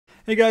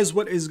Hey guys,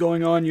 what is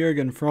going on?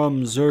 Jurgen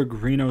from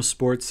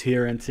ZurGrinoSports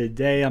here, and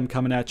today I'm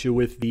coming at you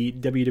with the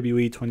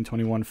WWE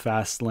 2021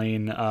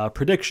 Fastlane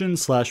prediction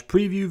slash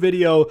preview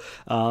video.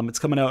 It's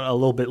coming out a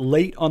little bit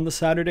late on the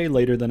Saturday,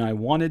 later than I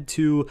wanted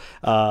to,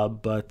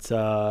 but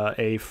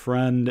a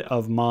friend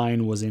of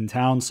mine was in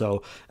town,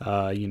 so,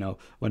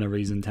 whenever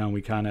he's in town,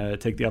 we kind of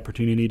take the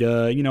opportunity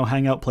to,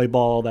 hang out, play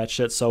ball, all that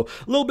shit, so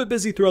a little bit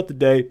busy throughout the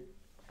day.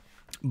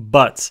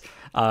 But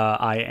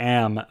I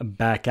am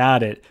back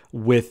at it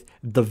with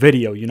the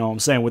video, you know what I'm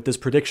saying, with this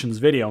predictions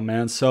video,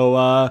 man.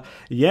 So,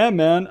 yeah,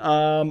 man,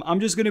 I'm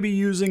just going to be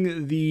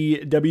using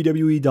the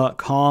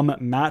WWE.com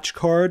match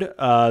card.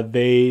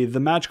 The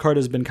match card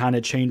has been kind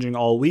of changing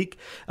all week.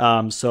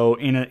 So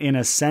in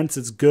a sense,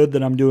 it's good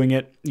that I'm doing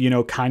it,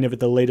 kind of at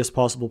the latest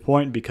possible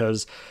point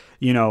because,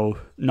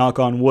 knock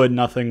on wood,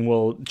 nothing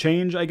will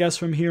change, I guess,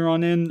 from here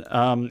on in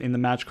the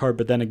match card.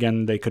 But then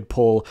again, they could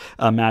pull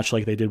a match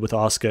like they did with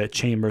Asuka at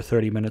Chamber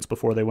 30 minutes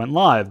before they went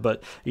live.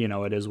 But,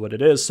 it is what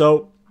it is.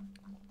 So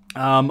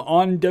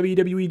on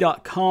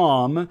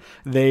WWE.com,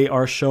 they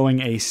are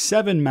showing a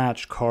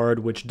 7-match card,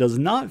 which does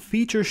not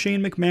feature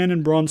Shane McMahon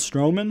and Braun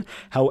Strowman.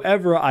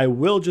 However, I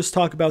will just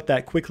talk about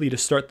that quickly to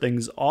start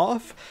things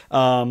off,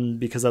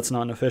 because that's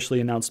not an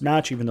officially announced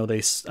match, even though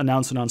they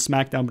announced it on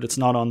SmackDown, but it's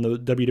not on the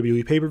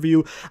WWE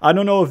pay-per-view. I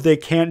don't know if they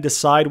can't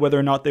decide whether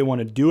or not they want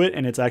to do it,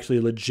 and it's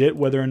actually legit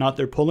whether or not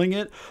they're pulling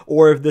it,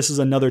 or if this is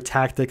another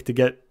tactic to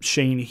get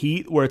Shane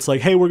heat, where it's like,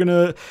 hey, we're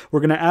gonna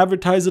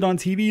advertise it on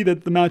TV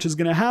that the match is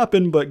gonna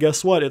happen, but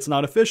guess what? It's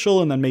not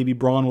official, and then maybe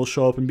Braun will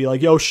show up and be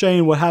like, "Yo,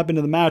 Shane, what happened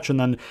to the match?" And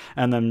then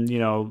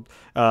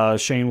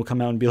Shane will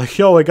come out and be like,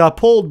 "Yo, it got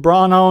pulled,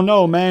 Braun. I don't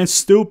know, man,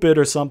 stupid,"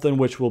 or something,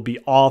 which will be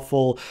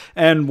awful,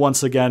 and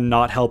once again,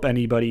 not help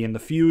anybody in the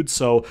feud.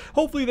 So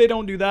hopefully they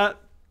don't do that.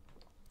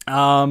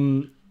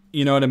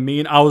 You know what I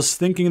mean? I was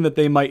thinking that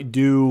they might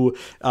do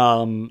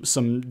some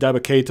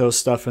Dabba-Kato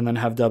stuff and then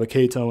have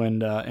Dabba-Kato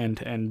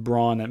and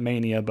Braun at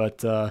Mania,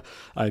 but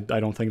I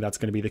don't think that's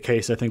going to be the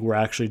case. I think we're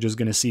actually just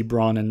going to see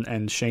Braun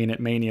and Shane at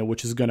Mania,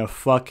 which is going to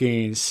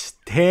fucking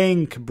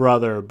stink,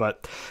 brother,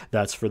 but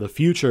that's for the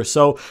future.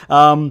 So,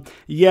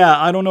 yeah,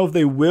 I don't know if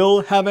they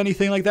will have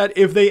anything like that.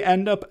 If they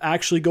end up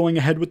actually going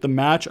ahead with the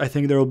match, I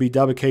think there will be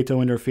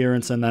Dabba-Kato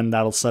interference, and then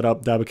that'll set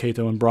up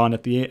Dabba-Kato and Braun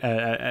at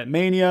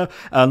Mania,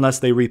 unless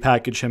they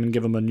repackage him and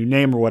give him a new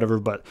name or whatever,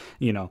 but,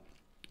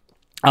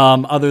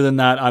 other than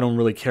that, I don't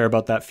really care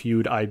about that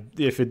feud.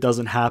 If it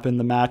doesn't happen,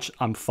 the match,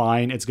 I'm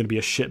fine. It's going to be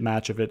a shit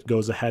match if it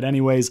goes ahead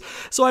anyways,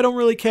 so I don't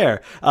really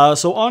care.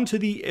 So on to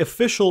the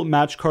official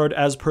match card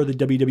as per the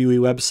WWE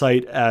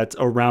website at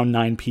around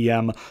 9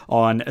 p.m.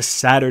 on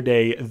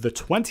Saturday the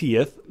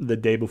 20th, the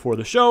day before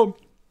the show.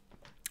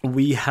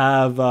 We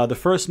have the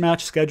first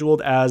match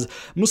scheduled as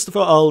Mustafa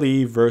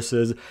Ali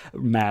versus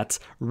Matt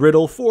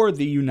Riddle for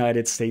the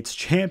United States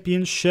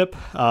Championship.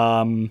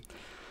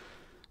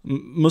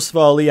 Mustafa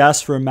Ali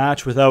asked for a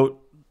match without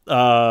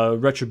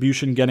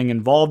Retribution getting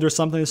involved or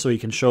something, so he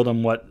can show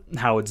them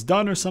how it's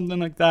done or something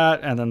like that,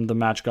 and then the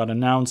match got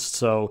announced.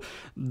 So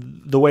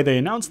the way they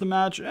announced the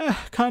match,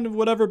 kind of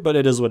whatever, but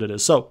it is what it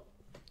is. So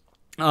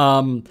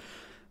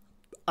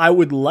I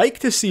would like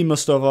to see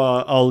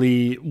Mustafa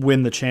Ali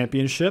win the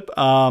championship.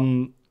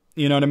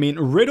 You know what I mean?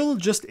 Riddle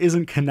just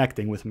isn't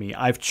connecting with me.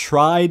 I've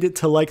tried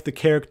to like the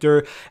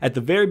character. At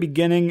the very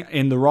beginning,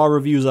 in the Raw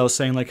reviews, I was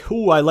saying, like,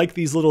 ooh, I like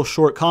these little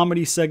short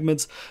comedy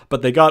segments,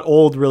 but they got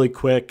old really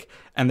quick,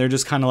 and they're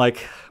just kind of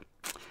like,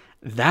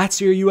 that's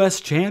your U.S.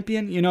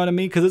 champion? You know what I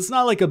mean? Because it's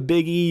not like a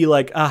Big E,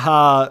 like,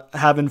 aha,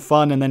 having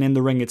fun, and then in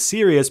the ring it's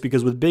serious,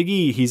 because with Big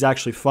E, he's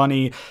actually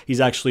funny. He's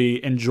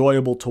actually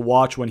enjoyable to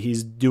watch when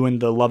he's doing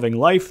the loving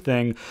life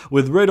thing.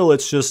 With Riddle,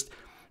 it's just,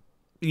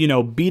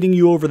 beating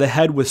you over the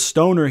head with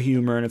stoner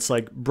humor, and it's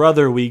like,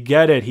 brother, we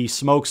get it. He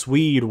smokes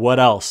weed. What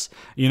else?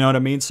 You know what I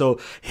mean? So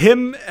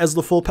him as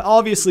the full,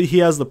 obviously he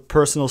has the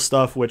personal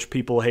stuff, which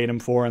people hate him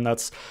for, and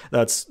that's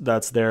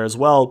there as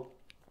well.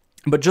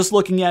 But just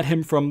looking at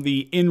him from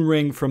the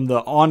in-ring, from the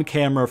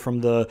on-camera,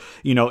 from the,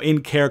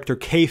 in-character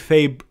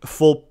kayfabe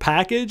full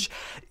package,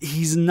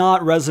 he's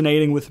not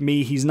resonating with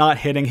me. He's not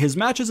hitting. His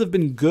matches have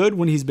been good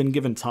when he's been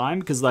given time,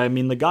 because, I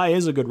mean, the guy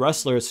is a good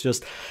wrestler. It's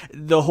just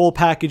the whole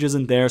package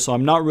isn't there, so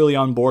I'm not really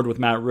on board with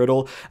Matt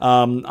Riddle.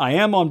 I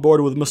am on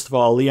board with Mustafa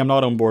Ali. I'm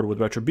not on board with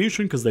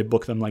Retribution, because they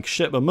book them like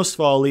shit. But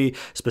Mustafa Ali,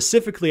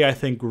 specifically, I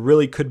think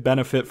really could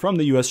benefit from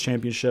the U.S.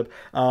 Championship.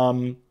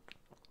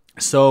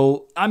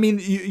 So, I mean,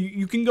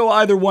 you can go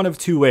either one of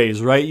two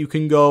ways, right? You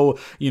can go,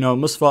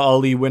 Mustafa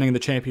Ali winning the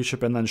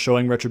championship and then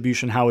showing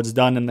Retribution how it's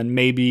done, and then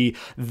maybe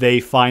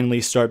they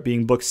finally start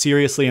being booked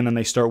seriously, and then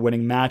they start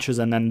winning matches,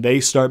 and then they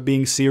start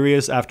being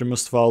serious after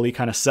Mustafa Ali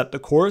kind of set the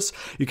course.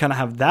 You kind of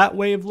have that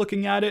way of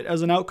looking at it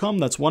as an outcome.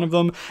 That's one of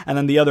them. And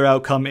then the other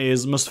outcome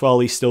is Mustafa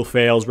Ali still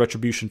fails,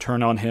 Retribution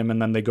turn on him, and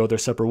then they go their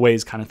separate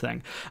ways kind of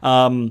thing.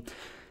 I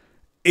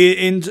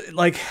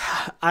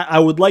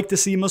would like to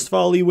see Mustafa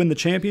Ali win the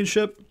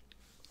championship.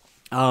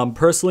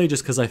 Personally,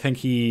 just because I think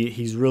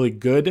he's really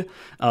good,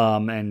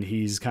 and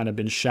he's kind of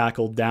been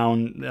shackled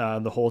down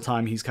the whole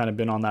time he's kind of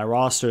been on that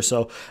roster.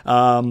 So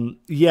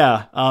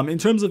yeah, in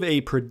terms of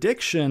a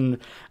prediction,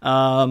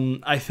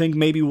 I think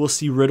maybe we'll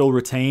see Riddle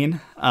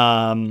retain,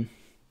 and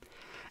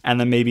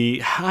then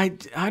maybe I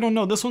don't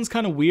know. This one's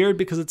kind of weird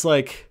because it's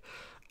like,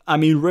 I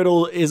mean,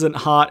 Riddle isn't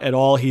hot at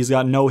all. He's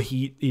got no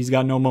heat. He's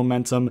got no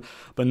momentum,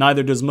 but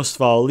neither does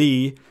Mustafa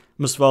Ali.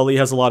 Mustafa Ali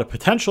has a lot of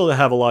potential to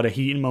have a lot of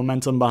heat and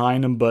momentum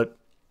behind him, but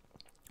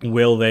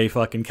will they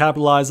fucking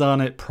capitalize on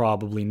it?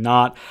 Probably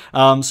not.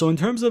 So in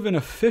terms of an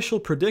official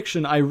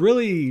prediction, I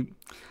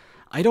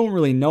don't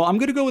really know. I'm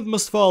going to go with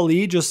Mustafa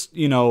Ali, just,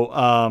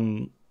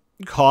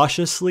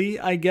 cautiously,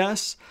 I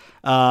guess.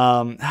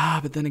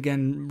 But then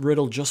again,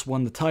 Riddle just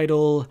won the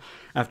title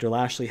after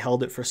Lashley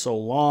held it for so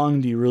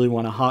long. Do you really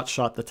want to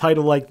hotshot the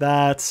title like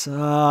that?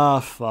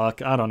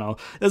 Fuck. I don't know.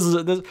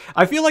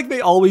 I feel like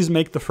they always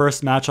make the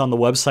first match on the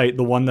website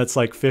the one that's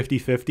like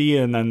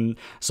 50-50, and then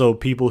so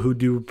people who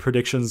do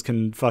predictions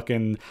can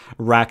fucking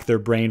rack their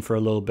brain for a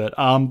little bit.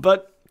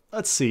 But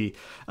let's see.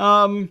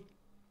 In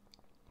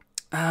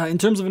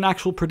terms of an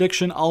actual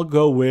prediction, I'll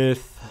go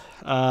with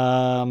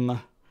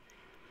I'll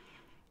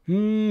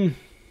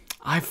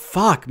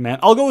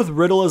go with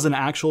Riddle as an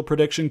actual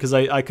prediction because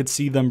I could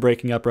see them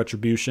breaking up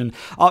Retribution.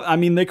 I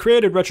mean, they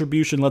created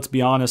Retribution, let's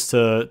be honest,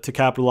 to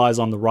capitalize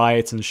on the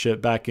riots and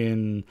shit back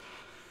in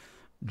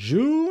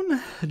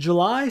June,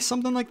 July,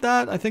 something like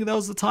that. I think that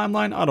was the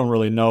timeline. I don't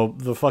really know.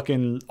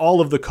 All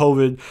of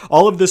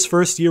this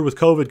first year with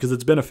COVID, because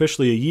it's been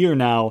officially a year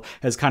now,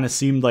 has kind of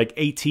seemed like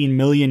 18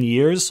 million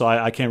years. So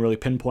I can't really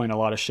pinpoint a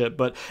lot of shit.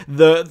 But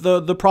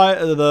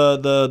the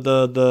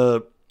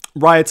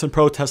riots and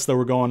protests that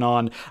were going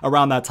on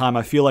around that time,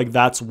 I feel like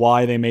that's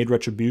why they made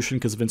Retribution,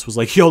 because Vince was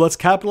like, yo, let's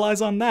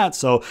capitalize on that.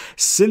 So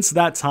since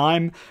that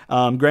time,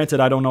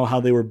 granted, I don't know how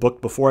they were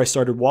booked before I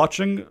started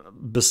watching,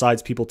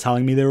 besides people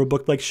telling me they were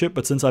booked like shit,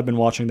 but since I've been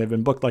watching, they've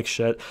been booked like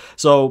shit.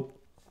 So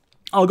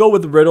I'll go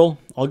with Riddle.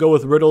 I'll go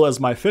with Riddle as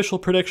my official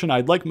prediction.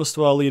 I'd like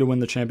Mustafa Ali to win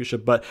the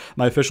championship, but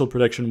my official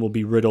prediction will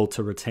be Riddle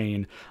to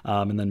retain,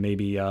 and then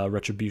maybe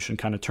Retribution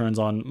kind of turns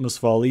on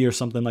Mustafa Ali or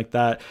something like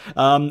that.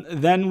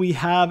 Then we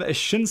have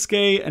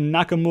Shinsuke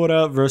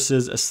Nakamura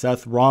versus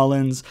Seth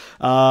Rollins.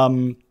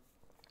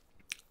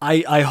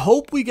 I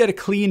hope we get a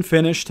clean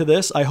finish to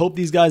this. I hope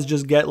these guys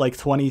just get like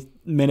 20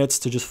 minutes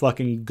to just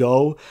fucking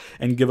go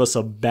and give us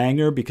a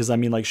banger, because I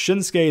mean, like,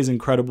 Shinsuke is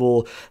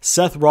incredible.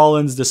 Seth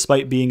Rollins,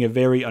 despite being a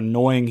very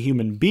annoying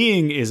human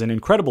being, is an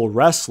incredible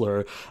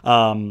wrestler.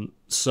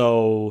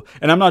 So,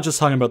 and I'm not just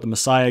talking about the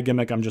Messiah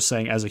gimmick, I'm just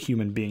saying as a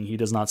human being, he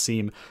does not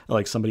seem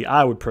like somebody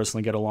I would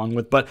personally get along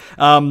with, but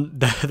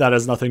that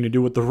has nothing to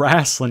do with the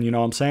wrestling, you know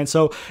what I'm saying?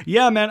 So,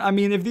 yeah, man, I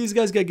mean, if these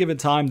guys get given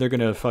time, they're going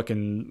to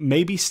fucking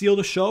maybe steal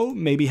the show,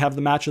 maybe have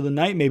the match of the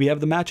night, maybe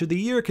have the match of the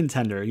year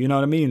contender, you know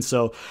what I mean?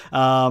 So,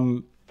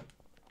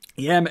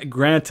 yeah,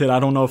 granted, I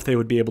don't know if they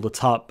would be able to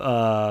top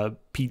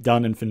Pete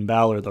Dunne and Finn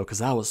Balor, though, because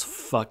that was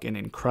fucking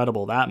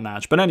incredible, that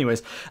match. But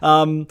anyways,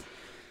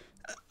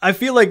 I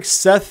feel like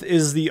Seth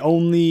is the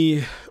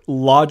only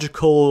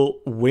logical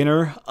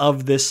winner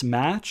of this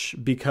match,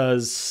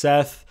 because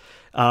Seth,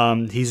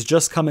 he's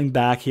just coming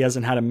back. He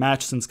hasn't had a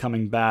match since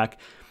coming back.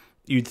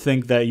 You'd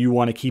think that you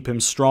want to keep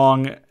him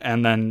strong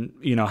and then,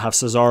 have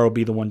Cesaro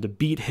be the one to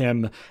beat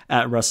him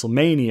at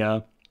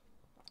WrestleMania.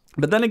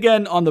 But then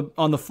again, on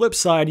the flip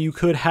side, you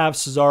could have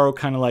Cesaro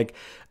kind of like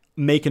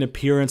make an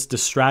appearance,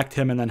 distract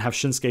him, and then have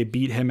Shinsuke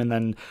beat him,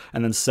 and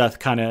then Seth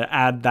kind of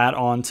add that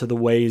on to the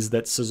ways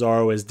that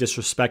Cesaro is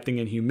disrespecting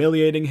and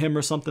humiliating him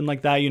or something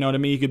like that, you know what I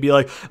mean? You could be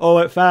like, oh,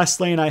 at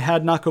Fastlane, I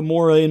had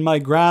Nakamura in my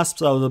grasp,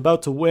 so I was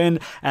about to win,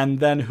 and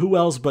then who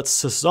else but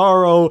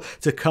Cesaro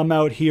to come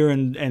out here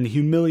and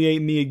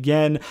humiliate me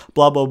again,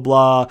 blah, blah,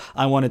 blah.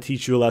 I want to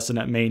teach you a lesson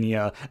at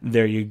Mania.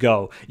 There you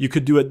go. You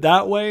could do it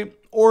that way,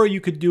 or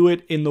you could do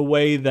it in the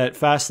way that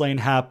Fastlane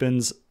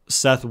happens,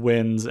 Seth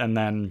wins, and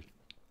then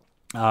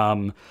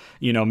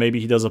maybe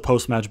he does a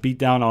post-match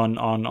beatdown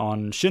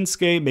on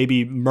Shinsuke.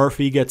 Maybe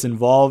Murphy gets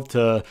involved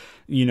to,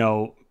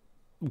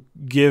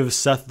 give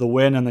Seth the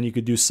win, and then you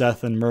could do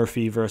Seth and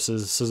Murphy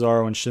versus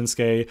Cesaro and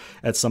Shinsuke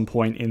at some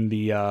point in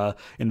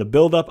the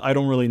build-up. I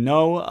don't really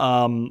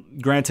know.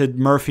 Granted,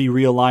 Murphy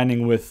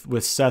realigning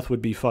with Seth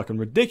would be fucking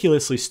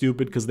ridiculously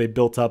stupid, because they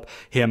built up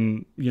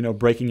him,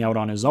 breaking out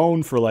on his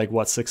own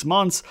for 6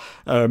 months,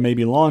 or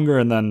maybe longer,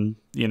 and then,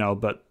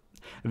 but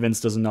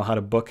Vince doesn't know how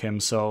to book him.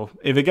 So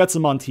if it gets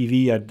him on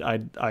TV,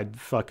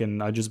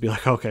 I'd just be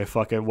like, okay,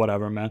 fuck it,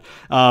 whatever, man.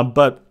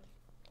 But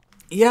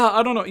yeah,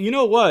 I don't know. You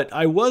know what?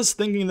 I was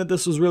thinking that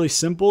this was really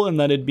simple and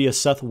that it'd be a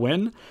Seth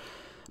win,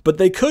 but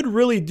they could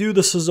really do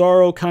the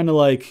Cesaro kind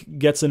of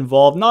gets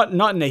involved, not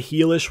in a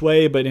heelish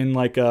way, but in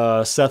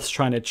Seth's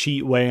trying to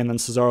cheat way, and then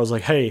Cesaro's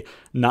like, hey,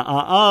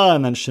 nah,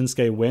 and then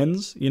Shinsuke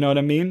wins. You know what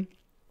I mean?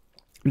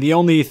 The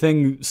only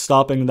thing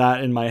stopping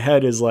that in my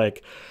head is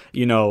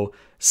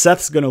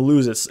Seth's going to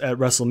lose it at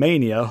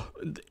WrestleMania,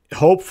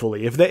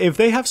 hopefully. If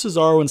they have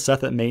Cesaro and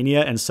Seth at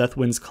Mania and Seth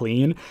wins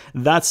clean,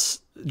 that's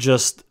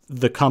just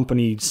the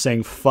company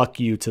saying fuck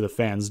you to the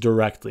fans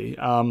directly.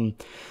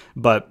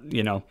 But,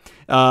 you know,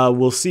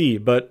 we'll see.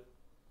 But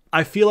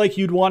I feel like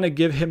you'd want to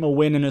give him a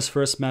win in his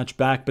first match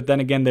back, but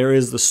then again, there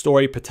is the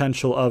story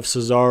potential of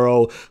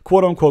Cesaro,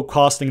 quote-unquote,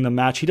 costing the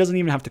match. He doesn't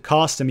even have to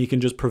cost him. He can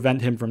just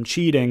prevent him from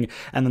cheating,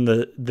 and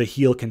then the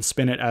heel can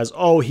spin it as,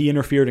 oh, he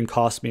interfered and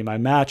cost me my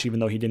match, even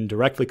though he didn't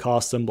directly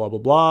cost him, blah, blah,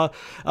 blah.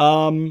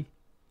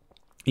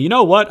 You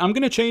know what? I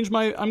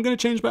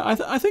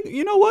think,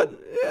 you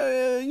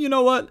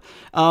know what?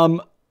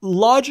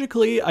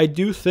 Logically, I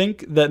do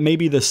think that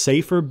maybe the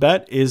safer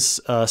bet is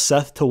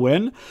Seth to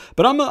win,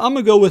 but I'm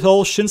gonna go with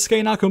old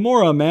Shinsuke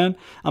Nakamura, man.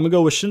 I'm gonna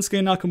go with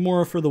Shinsuke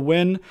Nakamura for the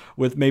win,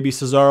 with maybe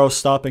Cesaro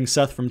stopping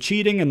Seth from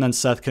cheating, and then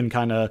Seth can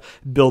kind of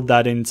build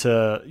that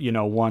into, you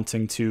know,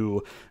 wanting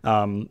to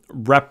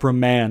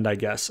reprimand, I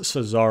guess,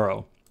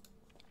 Cesaro.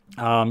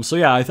 So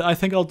yeah, I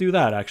think I'll do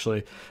that,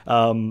 actually.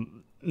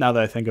 Now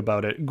that I think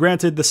about it.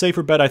 Granted, the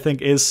safer bet, I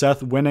think, is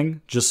Seth winning,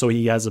 just so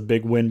he has a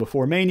big win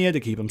before Mania to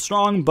keep him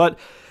strong. But,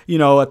 you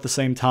know, at the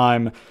same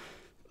time,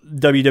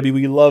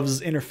 WWE loves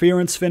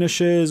interference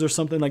finishes or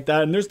something like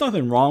that, and there's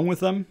nothing wrong with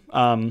them.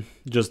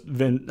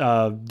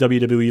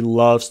 WWE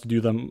loves to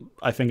do them,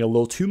 I think, a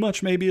little too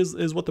much, maybe,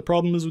 is what the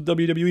problem is with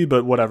WWE,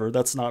 but whatever.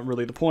 That's not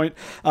really the point.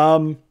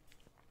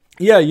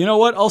 Yeah, you know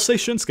what? I'll say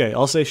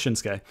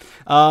Shinsuke.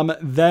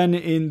 Then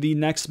in the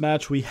next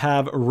match, we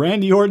have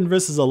Randy Orton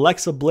versus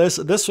Alexa Bliss.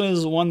 This one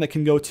is one that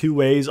can go two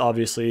ways.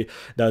 Obviously,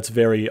 that's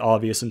very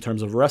obvious in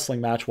terms of a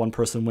wrestling match. One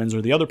person wins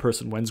or the other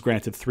person wins.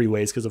 Granted, 3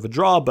 ways because of a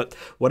draw, but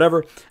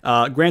whatever.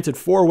 Granted,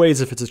 4 ways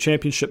if it's a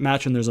championship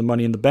match and there's a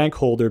Money in the Bank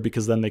holder,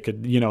 because then they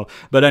could, you know.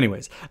 But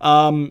anyways,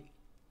 Randy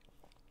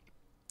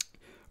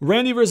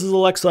versus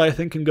Alexa, I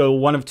think, can go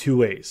one of 2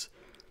 ways.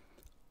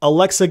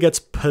 Alexa gets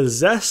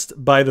possessed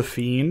by the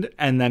Fiend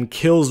and then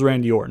kills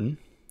Randy Orton,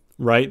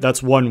 right?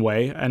 That's one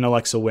way, and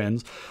Alexa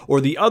wins.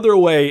 Or the other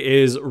way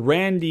is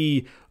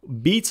Randy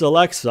beats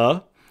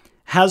Alexa,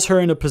 has her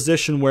in a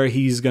position where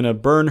he's going to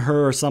burn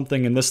her or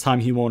something, and this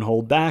time he won't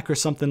hold back or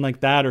something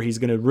like that, or he's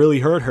going to really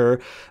hurt her.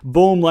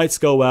 Boom, lights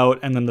go out,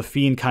 and then the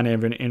Fiend kind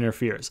of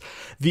interferes.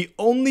 The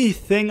only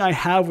thing I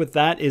have with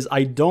that is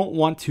I don't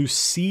want to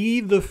see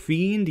the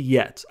Fiend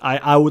yet.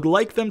 I would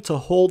like them to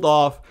hold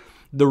off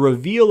the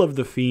reveal of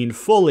the Fiend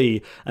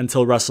fully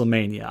until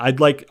WrestleMania. I'd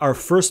like our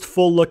first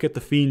full look at the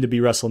Fiend to be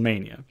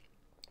WrestleMania.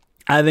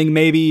 I think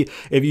maybe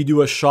if you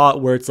do a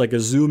shot where it's like a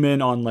zoom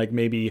in on like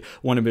maybe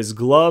one of his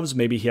gloves,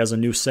 maybe he has a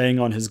new saying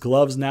on his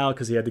gloves now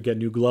because he had to get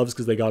new gloves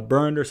because they got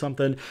burned or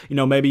something. You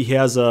know, maybe he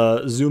has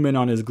a zoom in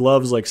on his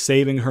gloves like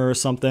saving her or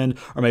something,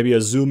 or maybe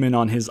a zoom in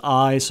on his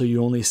eye so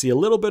you only see a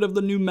little bit of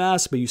the new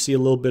mask, but you see a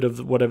little bit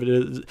of whatever it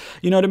is.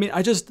 You know what I mean?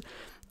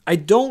 I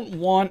don't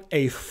want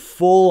a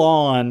full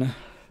on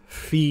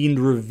Fiend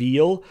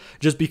reveal,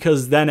 just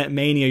because then at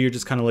Mania you're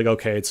just kind of like,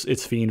 okay,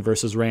 it's Fiend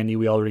versus Randy,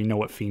 we already know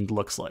what Fiend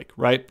looks like,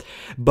 right?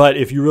 But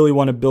if you really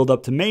want to build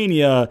up to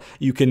Mania,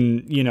 you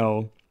can, you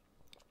know,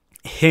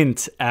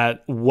 hint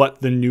at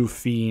what the new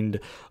Fiend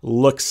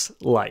looks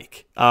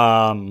like.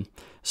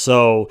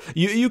 So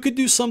you could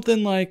do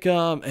something like,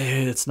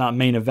 it's not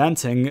main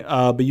eventing,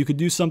 but you could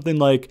do something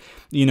like,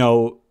 you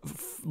know,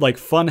 like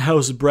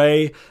Funhouse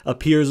Bray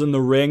appears in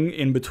the ring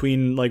in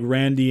between like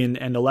Randy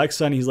and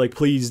Alexa, and he's like,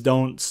 please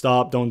don't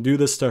stop, don't do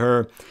this to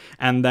her.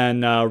 And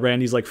then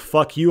Randy's like,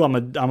 fuck you, I'm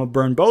a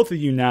burn both of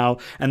you now.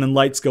 And then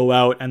lights go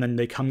out, and then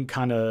they come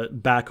kind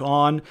of back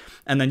on.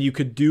 And then you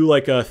could do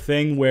like a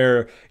thing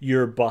where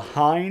you're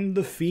behind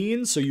the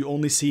Fiend, so you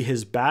only see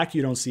his back,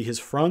 you don't see his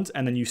front,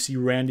 and then you see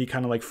Randy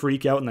kind of like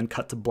freak out and then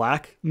cut to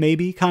black,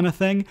 maybe, kind of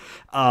thing.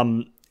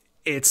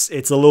 It's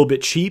a little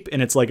bit cheap,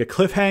 and it's like a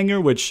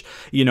cliffhanger, which,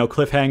 you know,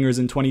 cliffhangers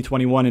in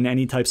 2021 in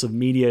any types of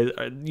media,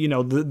 you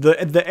know,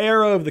 the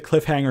era of the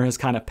cliffhanger has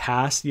kind of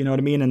passed, you know what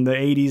I mean? In the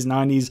 80s,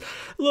 90s,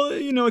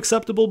 you know,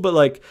 acceptable, but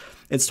like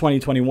it's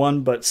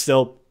 2021, but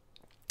still,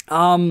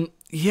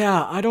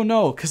 yeah, I don't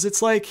know, because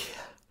it's like,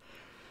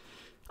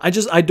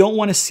 I don't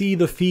want to see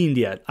the Fiend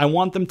yet. I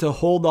want them to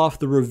hold off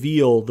the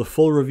reveal, the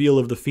full reveal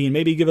of the Fiend.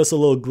 Maybe give us a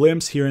little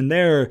glimpse here and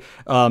there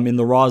in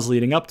the Raws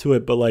leading up to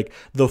it, but like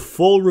the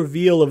full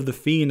reveal of the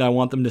Fiend, I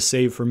want them to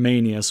save for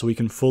Mania so we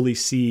can fully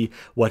see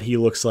what he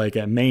looks like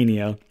at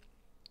Mania.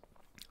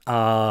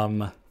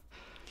 Unless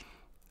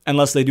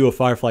they do a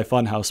Firefly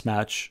Funhouse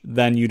match,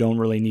 then you don't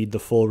really need the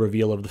full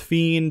reveal of the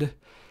Fiend,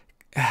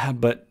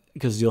 but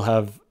because you'll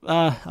have,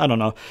 I don't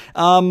know.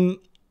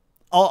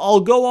 I'll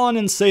go on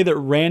and say that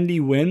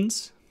Randy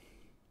wins,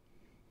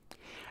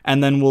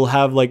 and then we'll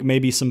have like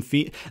maybe some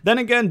feet. Then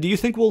again, do you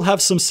think we'll have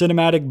some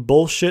cinematic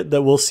bullshit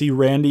that we'll see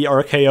Randy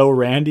RKO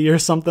Randy or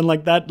something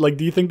like that? Like,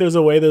 do you think there's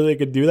a way that they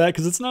could do that?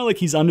 Because it's not like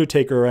he's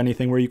Undertaker or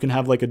anything where you can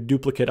have like a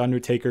duplicate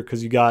Undertaker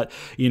because you got,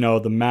 you know,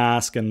 the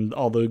mask and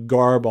all the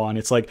garb on.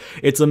 It's like,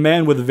 it's a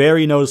man with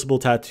very noticeable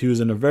tattoos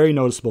and a very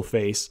noticeable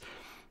face.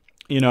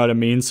 You know what I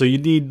mean? So you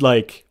need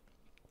like,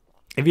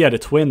 if he had a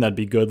twin, that'd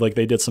be good. Like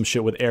they did some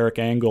shit with Eric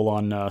Angle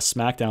on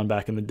SmackDown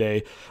back in the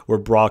day, where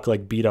Brock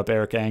like beat up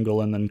Eric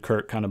Angle and then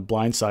Kurt kind of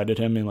blindsided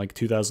him in like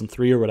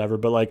 2003 or whatever.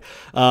 But like,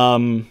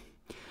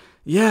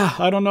 Yeah,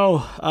 I don't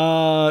know.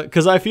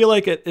 Because I feel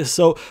like it is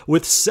so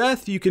with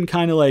Seth, you can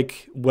kind of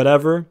like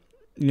whatever,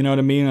 you know what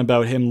I mean,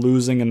 about him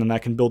losing, and then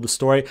that can build the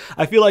story.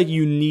 I feel like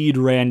you need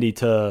Randy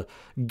to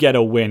get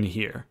a win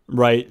here,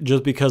 right?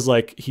 Just because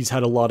like he's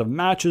had a lot of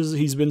matches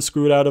he's been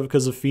screwed out of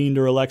because of Fiend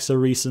or Alexa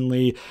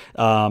recently.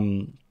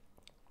 So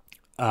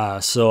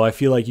I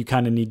feel like you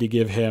kind of need to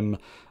give him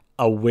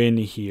a win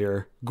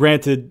here.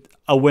 Granted,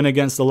 a win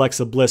against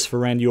Alexa Bliss for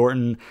Randy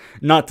Orton.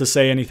 Not to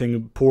say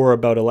anything poor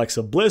about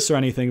Alexa Bliss or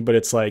anything, but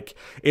it's like,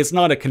 it's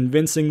not a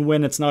convincing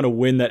win. It's not a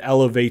win that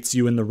elevates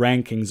you in the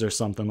rankings or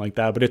something like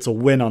that, but it's a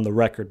win on the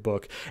record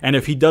book. And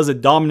if he does it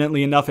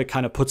dominantly enough, it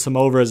kind of puts him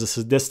over as a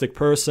sadistic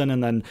person,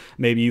 and then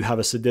maybe you have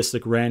a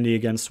sadistic Randy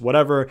against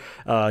whatever,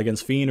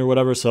 against Fiend or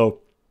whatever. So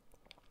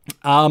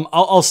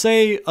I'll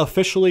say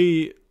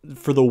officially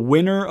for the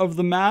winner of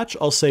the match,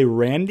 I'll say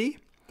Randy.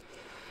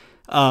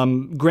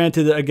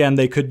 Granted, again,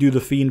 they could do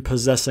the Fiend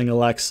possessing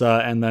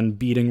Alexa and then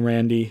beating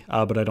Randy,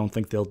 but I don't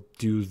think they'll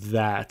do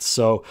that.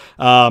 So,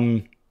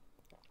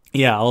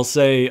 yeah, I'll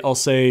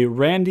say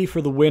Randy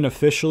for the win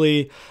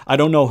officially. I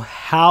don't know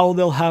how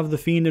they'll have the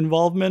Fiend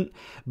involvement,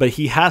 but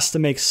he has to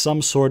make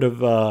some sort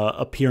of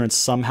appearance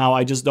somehow.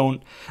 I just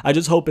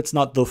hope it's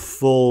not the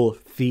full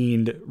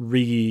Fiend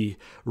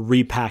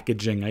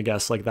repackaging, I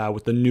guess, like that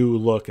with the new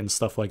look and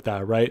stuff like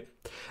that, right?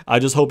 I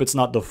just hope it's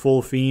not the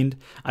full Fiend.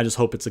 I just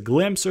hope it's a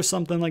glimpse or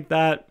something like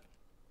that.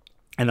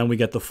 And then we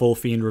get the full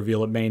Fiend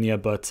reveal at Mania.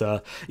 But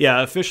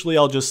yeah, officially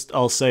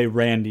I'll say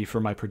Randy for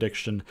my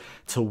prediction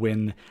to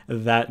win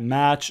that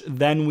match.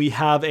 Then we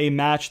have a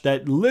match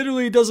that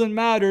literally doesn't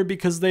matter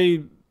because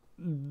they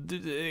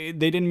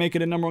didn't make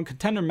it a number one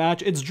contender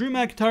match. It's Drew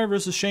McIntyre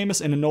versus Sheamus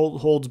in a no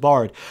holds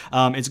barred.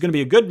 It's going to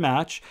be a good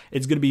match.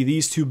 It's going to be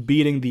these two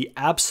beating the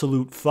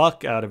absolute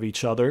fuck out of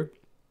each other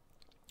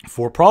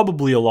for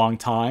probably a long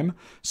time.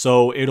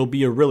 So it'll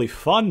be a really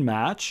fun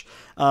match.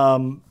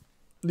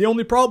 The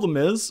only problem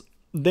is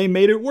they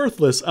made it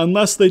worthless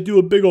unless they do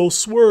a big old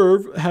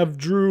swerve, have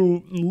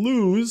Drew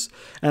lose,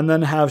 and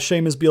then have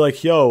Sheamus be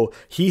like, yo,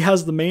 he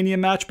has the Mania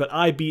match, but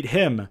I beat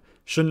him.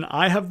 Shouldn't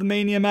I have the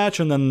Mania match?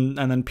 And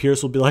then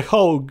Pierce will be like,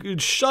 oh,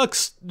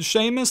 shucks,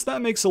 Sheamus,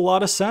 that makes a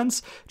lot of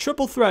sense.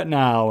 Triple threat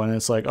now. And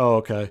it's like, oh,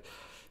 okay.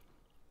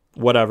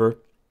 Whatever.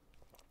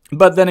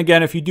 But then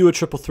again, if you do a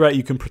triple threat,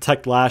 you can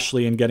protect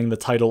Lashley and getting the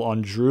title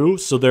on Drew.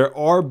 So there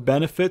are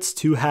benefits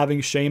to having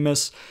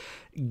Sheamus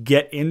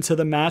get into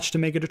the match to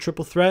make it a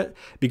triple threat,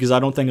 because I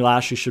don't think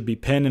Lashley should be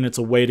pinned, and it's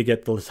a way to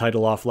get the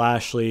title off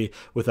Lashley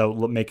without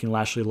making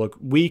Lashley look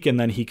weak, and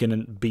then he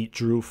can beat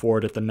Drew for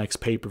it at the next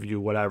pay-per-view,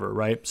 whatever,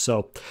 right?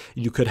 So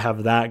you could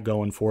have that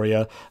going for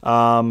you.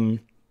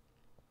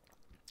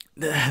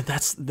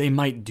 They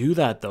might do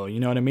that though, you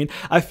know what I mean?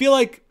 I feel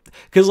like,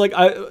 because like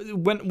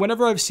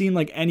whenever I've seen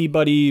like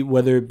anybody,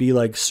 whether it be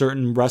like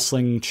certain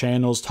wrestling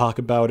channels talk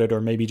about it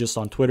or maybe just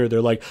on Twitter,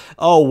 they're like,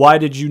 oh, why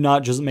did you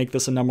not just make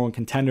this a number one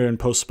contender and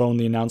postpone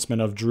the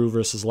announcement of Drew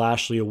versus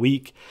Lashley a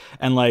week?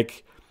 And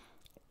like,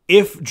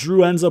 if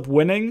Drew ends up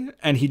winning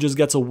and he just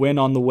gets a win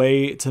on the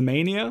way to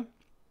Mania,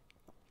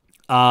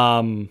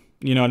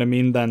 you know what I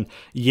mean? Then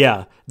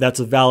yeah, that's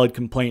a valid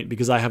complaint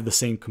because I have the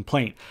same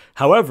complaint.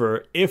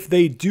 However, if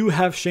they do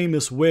have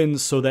Sheamus win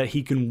so that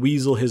he can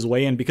weasel his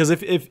way in, because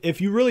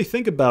if you really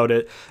think about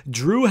it,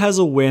 Drew has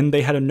a win,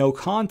 they had a no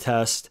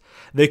contest,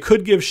 they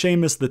could give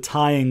Sheamus the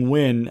tying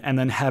win and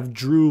then have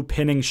Drew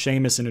pinning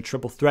Sheamus in a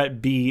triple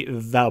threat be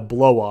the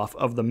blow off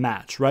of the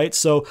match, right?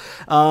 So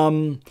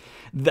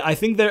I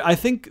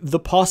think the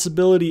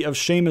possibility of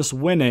Sheamus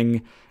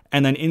winning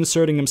and then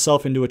inserting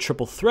himself into a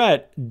triple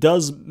threat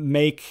does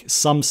make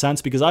some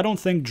sense, because I don't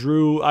think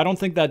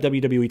that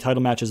WWE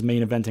title match is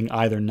main eventing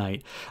either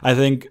night. I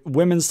think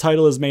women's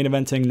title is main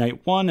eventing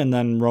night one, and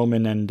then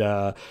Roman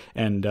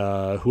and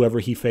whoever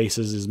he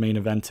faces is main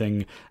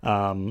eventing.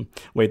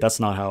 Wait, that's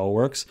not how it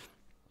works.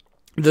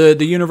 The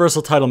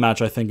Universal title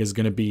match, I think, is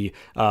going to be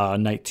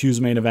night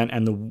two's main event,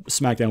 and the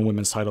SmackDown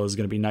women's title is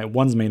going to be night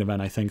one's main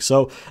event, I think.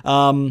 So,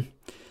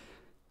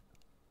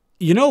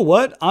 you know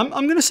what? I'm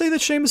going to say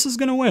that Sheamus is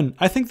going to win.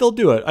 I think they'll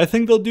do it. I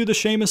think they'll do the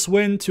Sheamus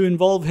win to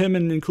involve him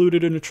and include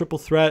it in a triple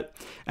threat.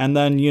 And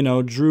then, you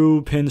know,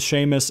 Drew pins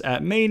Sheamus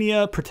at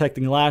Mania,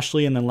 protecting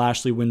Lashley, and then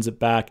Lashley wins it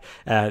back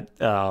at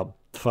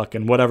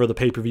fucking whatever the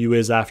pay-per-view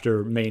is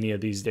after Mania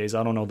these days.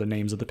 I don't know the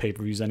names of the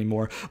pay-per-views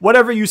anymore.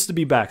 Whatever used to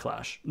be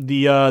Backlash.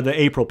 The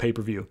April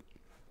pay-per-view.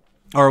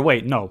 Or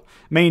wait, no.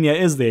 Mania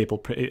is the April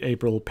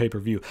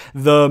pay-per-view.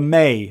 The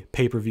May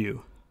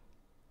pay-per-view.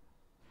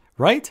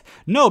 Right?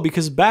 No,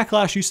 because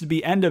Backlash used to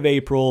be end of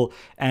April,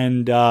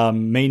 and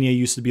Mania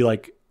used to be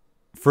like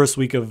first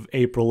week of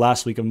April,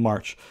 last week of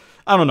March.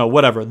 I don't know,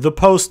 whatever. The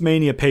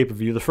post-Mania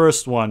pay-per-view, the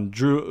first one,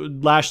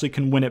 Lashley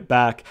can win it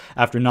back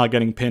after not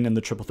getting pinned in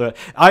the triple threat.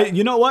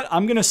 You know what?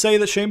 I'm going to say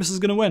that Sheamus is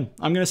going to win.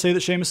 I'm going to say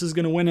that Sheamus is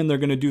going to win, and they're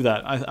going to do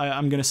that.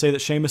 I'm going to say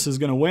that Sheamus is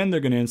going to win. They're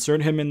going to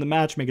insert him in the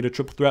match, make it a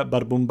triple threat,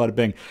 bada boom, bada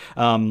bing.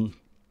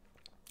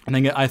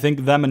 I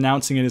think them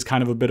announcing it is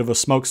kind of a bit of a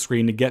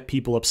smokescreen to get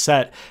people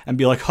upset and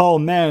be like, oh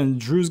man,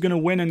 Drew's going to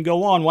win and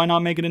go on. Why not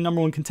make it a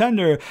number one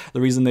contender? The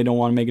reason they don't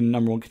want to make it a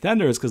number one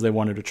contender is because they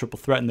wanted a triple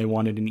threat and they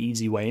wanted an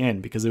easy way in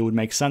because it would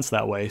make sense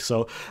that way.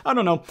 So I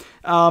don't know.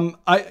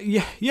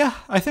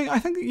 I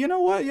think you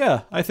know what?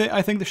 Yeah, I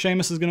think the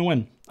Sheamus is going to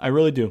win. I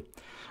really do.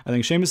 I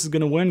think Sheamus is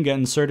going to win, get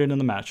inserted in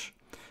the match.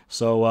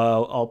 So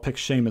I'll pick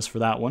Sheamus for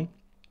that one.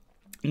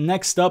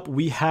 Next up,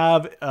 we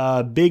have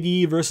Big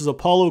E versus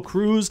Apollo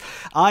Crews.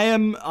 I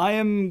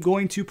am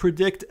going to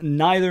predict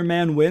neither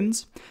man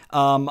wins.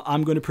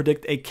 I'm going to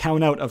predict a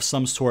count out of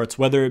some sorts,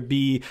 whether it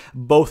be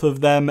both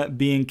of them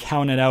being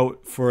counted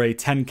out for a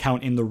 10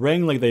 count in the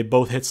ring, like they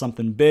both hit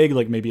something big,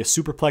 like maybe a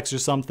superplex or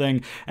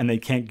something, and they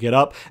can't get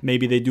up.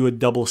 Maybe they do a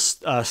double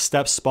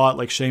step spot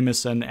like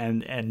Sheamus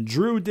and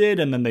Drew did,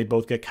 and then they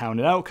both get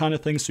counted out kind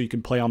of thing, so you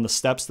can play on the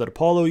steps that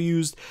Apollo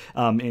used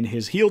in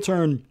his heel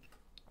turn.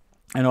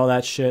 And all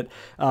that shit.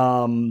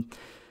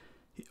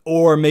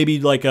 Or maybe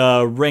like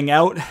a ring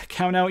out,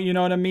 count out, you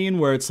know what I mean?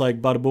 Where it's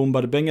like bada boom,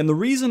 bada bing. And the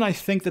reason I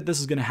think that this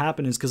is going to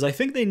happen is because I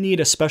think they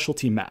need a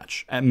specialty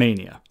match at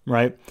Mania,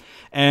 right?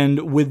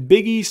 And with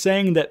Big E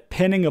saying that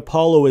pinning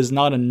Apollo is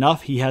not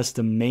enough, he has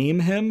to maim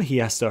him, he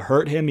has to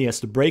hurt him, he has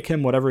to break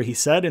him, whatever he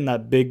said in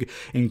that big,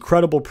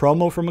 incredible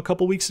promo from a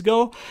couple weeks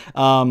ago,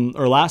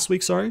 or last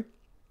week, sorry.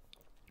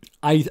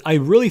 I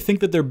really think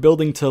that they're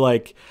building to,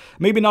 like,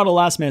 maybe not a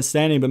last man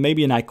standing, but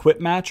maybe an I Quit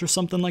match or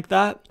something like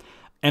that.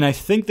 And I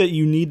think that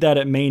you need that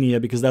at Mania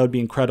because that would be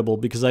incredible.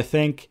 Because I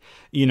think,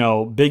 you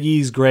know, Big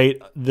E's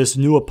great. This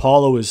new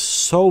Apollo is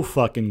so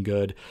fucking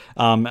good.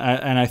 And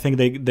I think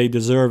they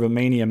deserve a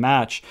Mania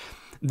match.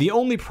 The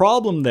only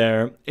problem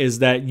there is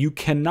that you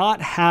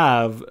cannot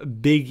have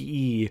Big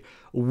E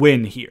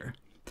win here.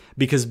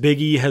 Because Big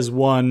E has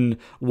won,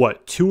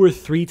 what, 2 or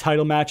 3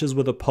 title matches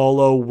with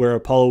Apollo where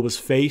Apollo was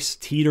face,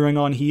 teetering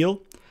on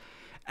heel.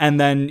 And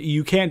then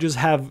you can't just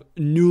have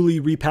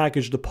newly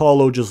repackaged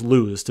Apollo just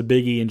lose to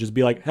Big E and just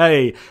be like,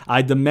 hey,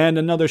 I demand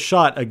another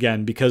shot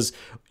again because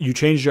you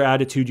changed your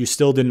attitude, you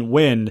still didn't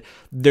win.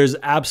 There's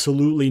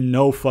absolutely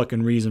no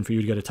fucking reason for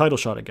you to get a title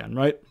shot again,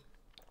 right?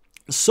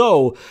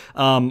 So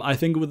I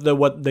think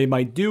what they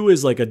might do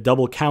is like a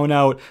double count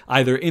out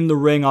either in the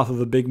ring off of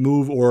a big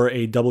move or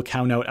a double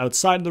count out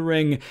outside the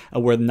ring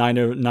where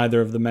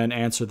neither of the men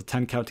answer the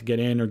 10 count to get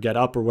in or get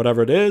up or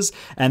whatever it is.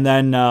 And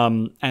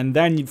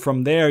then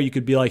from there you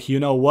could be like, you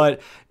know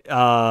what?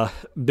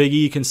 Big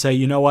E can say,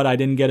 you know what, I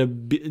didn't get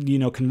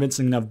a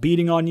convincing enough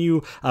beating on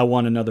you. I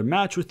want another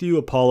match with you.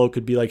 Apollo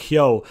could be like,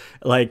 yo,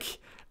 like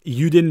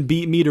you didn't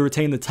beat me to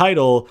retain the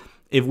title.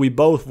 If we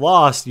both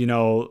lost, you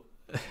know,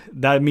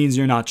 that means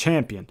you're not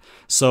champion.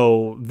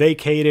 So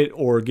vacate it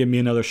or give me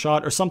another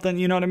shot or something,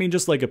 you know what I mean?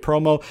 Just like a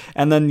promo.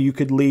 And then you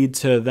could lead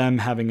to them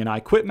having an I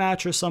Quit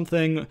match or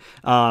something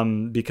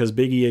because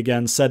Big E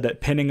again said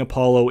that pinning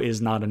Apollo is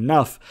not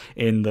enough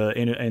in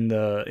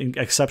the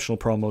exceptional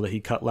promo that he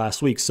cut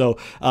last week. So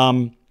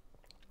I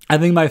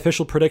think my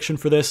official prediction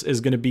for this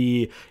is going to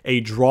be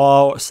a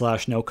draw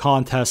 / no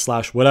contest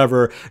 /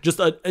 whatever.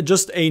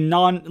 Just a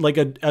non, like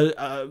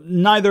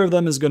neither of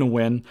them is going to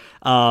win.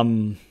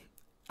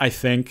 I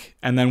think,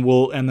 and then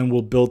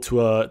we'll build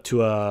to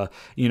a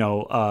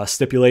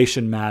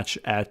stipulation match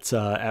at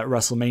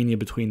WrestleMania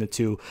between the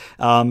two,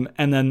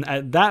 and then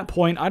at that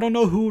point I don't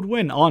know who would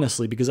win,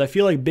 honestly, because I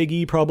feel like Big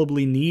E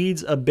probably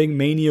needs a big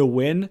Mania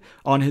win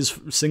on his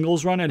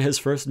singles run at his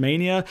first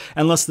Mania,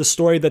 unless the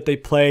story that they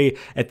play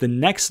at the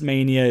next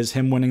Mania is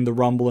him winning the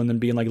Rumble and then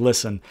being like,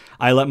 listen,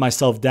 I let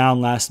myself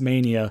down last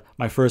Mania,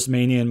 my first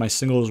Mania in my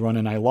singles run,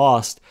 and I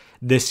lost.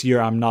 This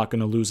year I'm not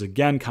going to lose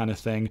again, kind of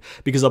thing,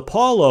 because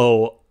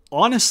Apollo,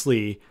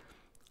 honestly,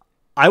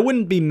 I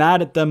wouldn't be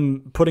mad at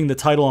them putting the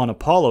title on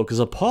Apollo because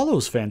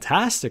Apollo's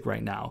fantastic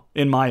right now,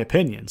 in my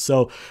opinion.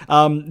 So,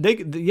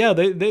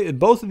 they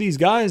both of these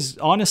guys,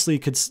 honestly,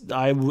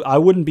 I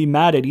wouldn't be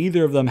mad at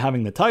either of them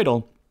having the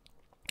title.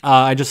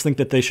 I just think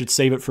that they should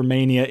save it for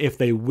Mania if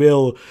they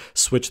will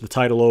switch the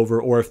title over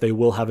or if they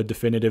will have a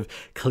definitive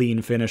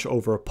clean finish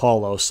over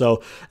Apollo.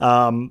 So,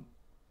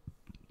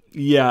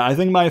 yeah, I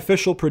think my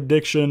official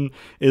prediction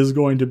is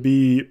going to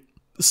be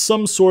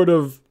some sort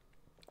of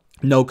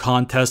no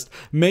contest.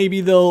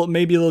 Maybe they'll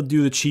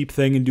do the cheap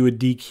thing and do a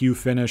DQ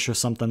finish or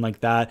something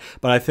like that.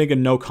 But I think a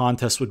no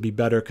contest would be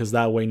better because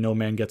that way no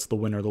man gets the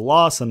win or the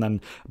loss, and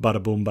then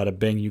bada boom, bada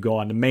bing, you go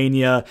on to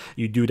Mania,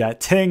 you do that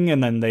ting,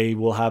 and then they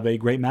will have a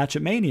great match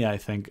at Mania, I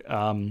think.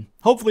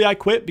 Hopefully I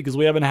Quit, because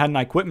we haven't had an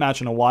I Quit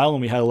match in a while, and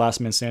we had a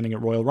last man standing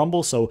at Royal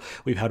Rumble, so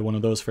we've had one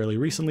of those fairly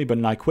recently, but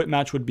an I Quit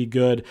match would be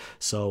good.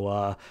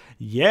 So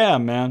yeah,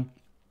 man.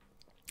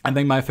 I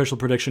think my official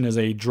prediction is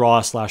a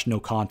draw / no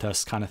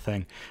contest kind of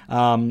thing.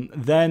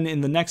 Then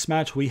in the next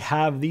match, we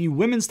have the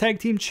Women's Tag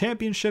Team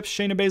Championships.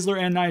 Shayna Baszler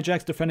and Nia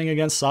Jax defending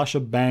against Sasha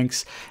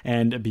Banks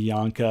and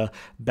Bianca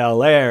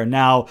Belair.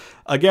 Now,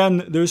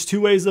 again, there's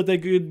two ways that they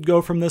could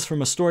go from this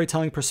from a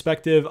storytelling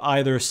perspective.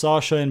 Either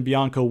Sasha and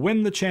Bianca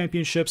win the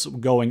championships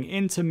going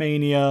into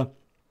Mania,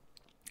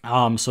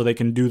 So they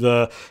can do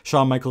the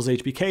Shawn Michaels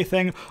HBK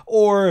thing,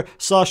 or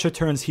Sasha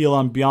turns heel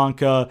on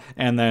Bianca,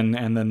 and then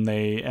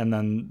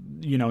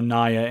you know,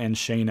 Nia and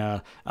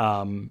Shayna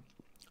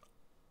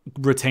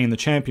retain the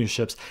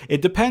championships.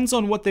 It depends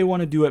on what they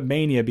want to do at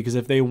Mania, because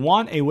if they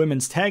want a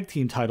women's tag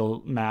team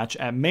title match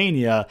at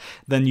Mania,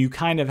 then you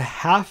kind of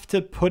have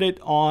to put it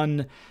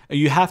on,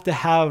 you have to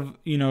have,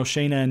 you know,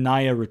 Shayna and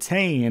Nia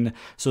retain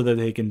so that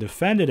they can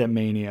defend it at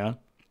Mania,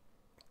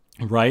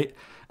 right?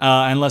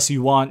 Unless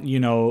you want, you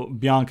know,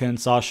 Bianca and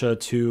Sasha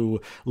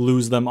to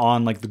lose them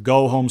on like the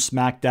go home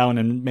SmackDown,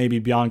 and maybe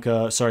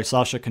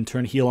Sasha can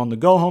turn heel on the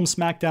go home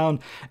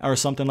SmackDown or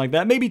something like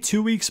that. Maybe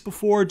 2 weeks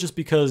before, just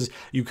because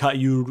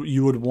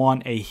you would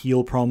want a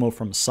heel promo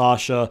from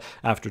Sasha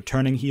after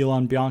turning heel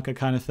on Bianca,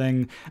 kind of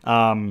thing.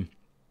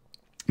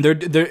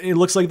 It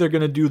looks like they're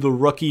going to do the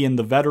rookie and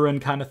the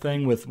veteran kind of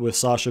thing, with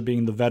Sasha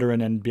being the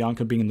veteran and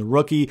Bianca being the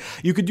rookie.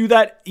 You could do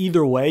that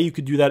either way. You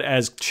could do that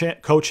as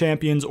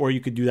co-champions, or you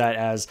could do that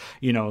as,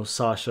 you know,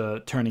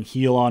 Sasha turning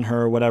heel on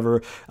her or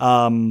whatever.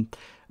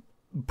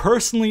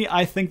 Personally,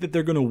 I think that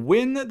they're going to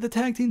win the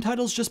tag team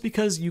titles, just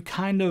because you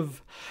kind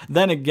of...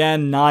 Then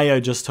again,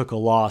 Nia just took a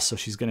loss, so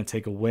she's going to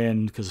take a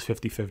win because of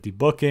 50-50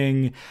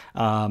 booking.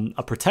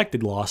 A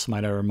protected loss,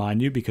 might I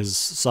remind you, because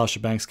Sasha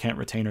Banks can't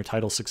retain her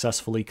title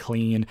successfully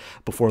clean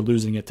before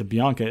losing it to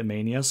Bianca at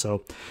Mania.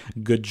 So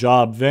good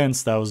job,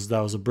 Vince. That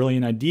was a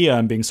brilliant idea.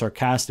 I'm being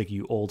sarcastic,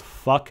 you old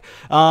fuck.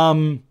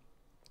 Yeah,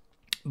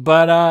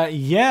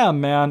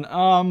 man.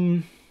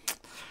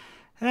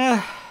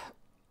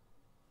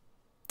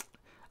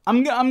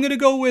 I'm going to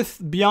go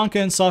with Bianca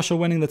and Sasha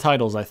winning the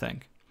titles, I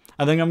think.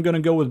 I'm going to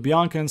go with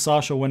Bianca and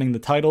Sasha winning the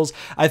titles.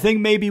 I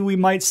think maybe we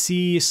might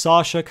see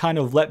Sasha kind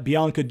of let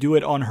Bianca do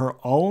it on her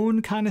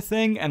own kind of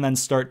thing, and then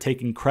start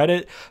taking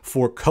credit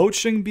for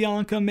coaching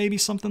Bianca, maybe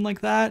something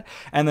like that.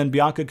 And then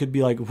Bianca could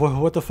be like,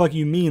 what the fuck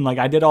you mean? Like,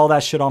 I did all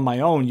that shit on my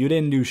own. You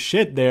didn't do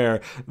shit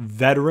there,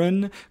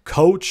 veteran,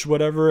 coach,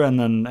 whatever. And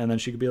then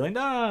she could be like,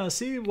 nah,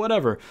 see,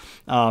 whatever.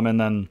 And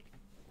then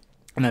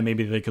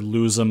maybe they could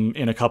lose them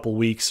in a couple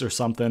weeks or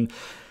something.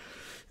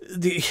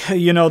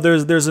 You know,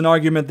 there's an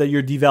argument that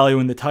you're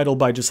devaluing the title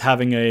by just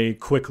having a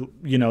quick,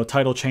 you know,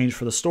 title change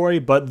for the story,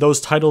 but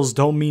those titles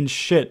don't mean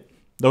shit.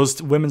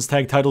 Those women's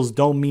tag titles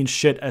don't mean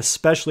shit,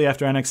 especially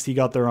after NXT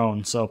got their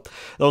own. So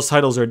those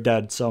titles are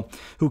dead. So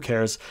who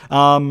cares?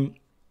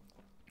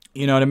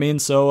 You know what I mean?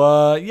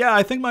 So, yeah,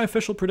 I think my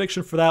official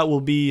prediction for that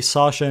will be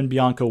Sasha and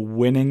Bianca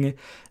winning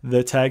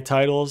the tag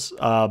titles,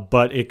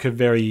 but it could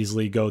very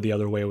easily go the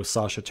other way with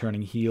Sasha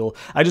turning heel.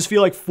 I just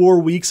feel like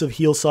 4 weeks of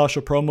heel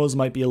Sasha promos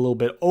might be a little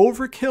bit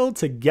overkill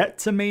to get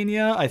to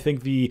Mania. I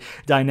think the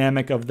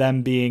dynamic of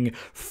them being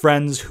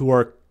friends who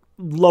are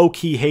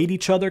low-key hate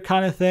each other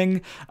kind of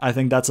thing, I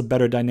think that's a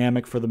better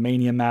dynamic for the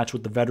Mania match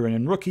with the veteran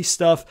and rookie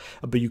stuff,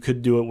 but you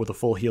could do it with a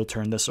full heel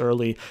turn this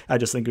early. I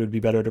just think it would be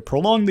better to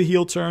prolong the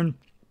heel turn.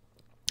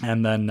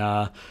 And then,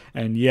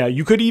 and yeah,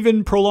 you could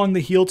even prolong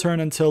the heel turn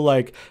until,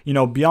 like, you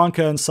know,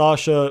 Bianca and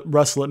Sasha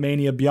wrestle at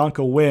Mania,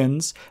 Bianca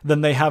wins, then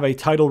they have a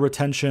title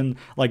retention,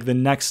 like, the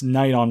next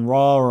night on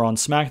Raw or on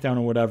SmackDown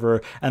or whatever,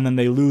 and then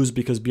they lose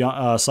because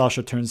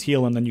Sasha turns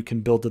heel, and then you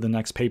can build to the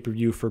next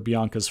pay-per-view for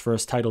Bianca's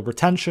first title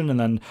retention, and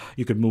then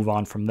you could move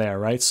on from there,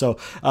 right? So,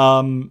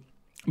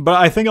 but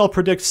I think I'll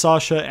predict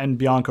Sasha and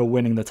Bianca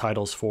winning the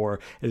titles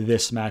for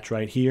this match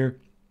right here.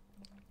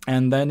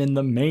 And then in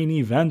the main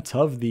event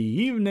of the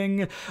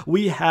evening,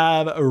 we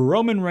have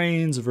Roman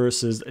Reigns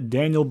versus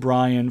Daniel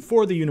Bryan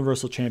for the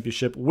Universal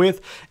Championship, with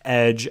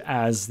Edge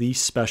as the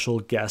special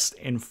guest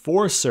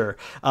enforcer.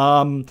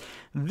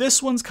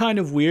 This one's kind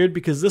of weird,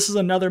 because this is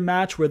another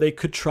match where they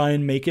could try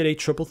and make it a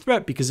triple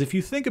threat, because if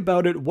you think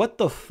about it, what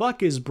the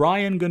fuck is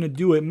Bryan going to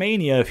do at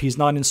Mania if he's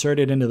not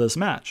inserted into this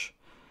match?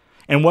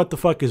 And what the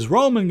fuck is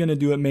Roman going to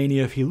do at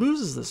Mania if he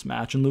loses this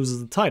match and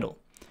loses the title?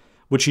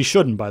 Which he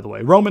shouldn't, by the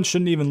way. Roman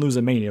shouldn't even lose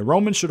at Mania.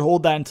 Roman should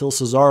hold that until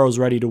Cesaro's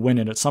ready to win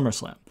it at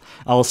SummerSlam.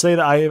 I'll say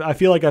that I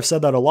feel like I've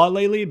said that a lot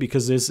lately,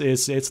 because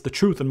it's the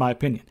truth in my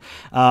opinion.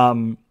 Yeah,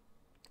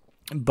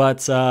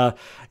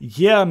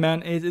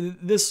 man,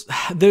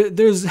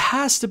 there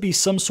has to be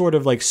some sort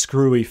of like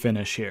screwy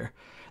finish here.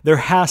 There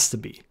has to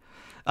be.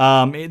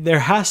 There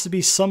has to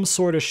be some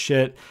sort of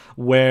shit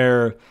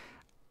where,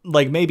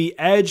 like, maybe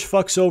Edge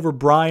fucks over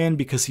Bryan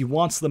because he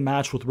wants the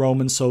match with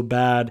Roman so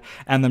bad,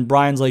 and then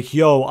Bryan's like,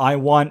 yo, I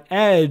want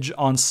Edge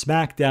on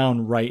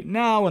SmackDown right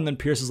now, and then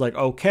Pierce is like,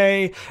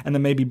 okay, and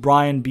then maybe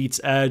Bryan beats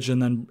Edge, and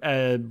then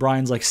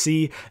Bryan's like,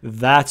 see,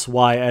 that's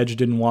why Edge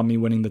didn't want me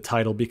winning the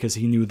title, because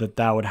he knew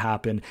that would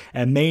happen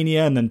at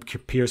Mania, and then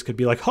Pierce could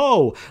be like,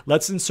 oh,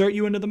 let's insert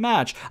you into the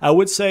match. I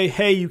would say,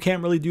 hey, you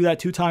can't really do that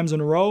 2 times in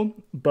a row,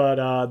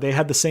 but they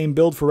had the same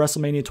build for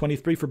WrestleMania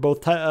 23 for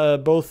both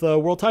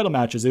world title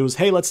matches. It was,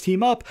 hey, let's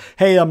team up.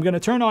 Hey, I'm going to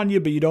turn on you,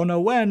 but you don't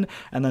know when.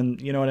 And then,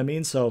 you know what I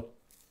mean? So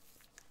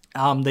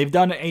they've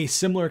done a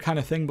similar kind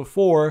of thing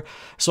before.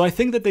 So I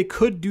think that they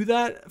could do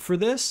that for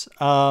this.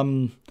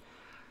 Yeah,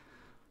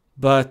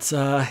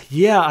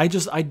 I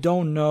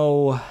don't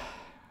know.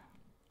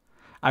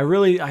 I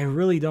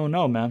really don't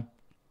know, man.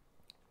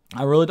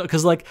 I really don't,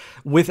 because like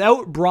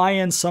without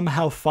Bryan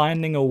somehow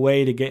finding a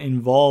way to get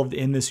involved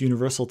in this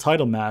Universal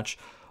title match,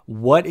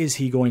 what is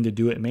he going to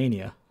do at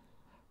Mania?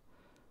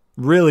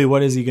 Really,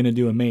 what is he going to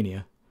do at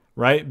Mania?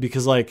 Right?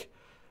 Because like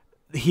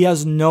he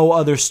has no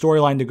other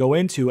storyline to go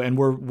into, and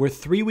we're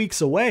 3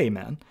 weeks away,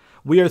 man.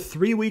 We are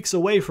 3 weeks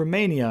away from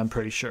Mania, I'm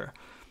pretty sure.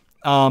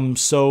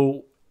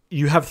 So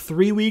you have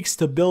 3 weeks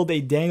to build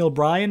a Daniel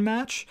Bryan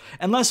match,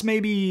 unless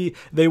maybe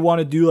they want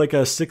to do like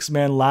a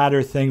 6-man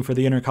ladder thing for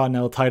the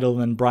Intercontinental title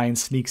and then Bryan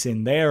sneaks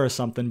in there or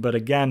something. But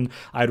again,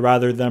 I'd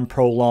rather them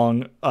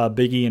prolong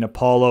Big E and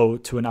Apollo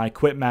to an I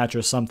Quit match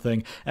or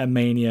something at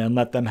Mania and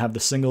let them have the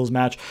singles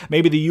match.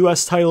 Maybe the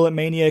US title at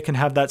Mania can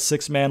have that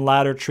 6-man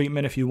ladder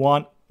treatment if you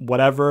want,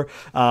 whatever.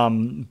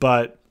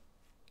 But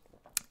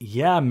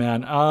yeah,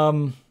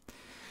 man.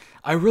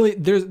 I really,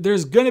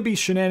 there's going to be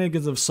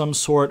shenanigans of some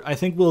sort. I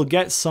think we'll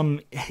get some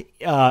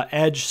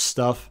Edge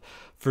stuff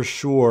for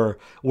sure,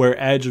 where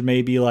Edge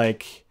maybe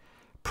like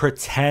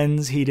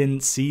pretends he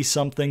didn't see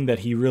something that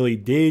he really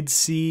did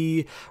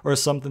see or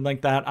something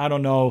like that. I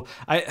don't know.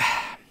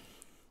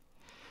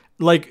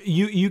 Like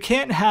you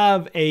can't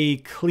have a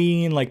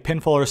clean like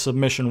pinfall or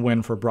submission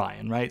win for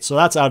Bryan, right? So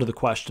that's out of the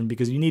question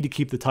because you need to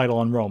keep the title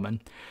on Roman.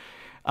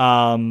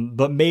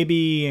 But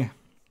maybe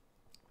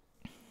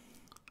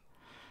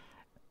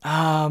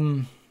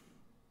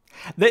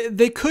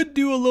they could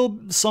do a little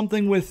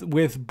something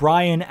with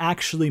Bryan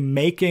actually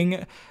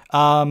making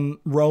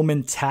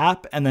Roman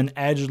tap and then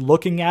Edge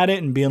looking at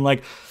it and being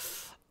like,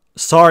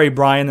 sorry,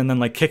 Bryan, and then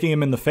like kicking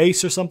him in the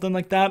face or something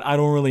like that. I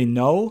don't really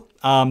know.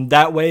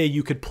 That way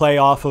you could play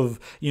off of,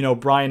 you know,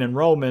 Bryan and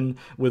Roman,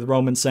 with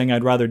Roman saying,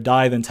 I'd rather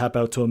die than tap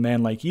out to a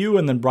man like you.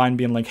 And then Bryan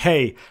being like,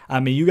 hey, I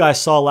mean, you guys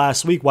saw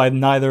last week why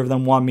neither of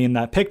them want me in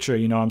that picture.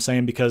 You know what I'm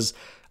saying? Because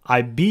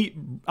I beat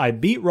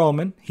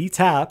Roman, he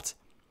tapped,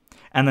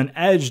 and then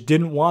Edge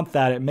didn't want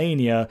that at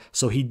Mania,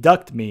 so he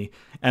ducked me,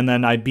 and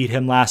then I beat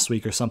him last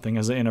week or something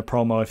as in a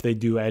promo if they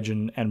do Edge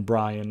and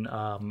Bryan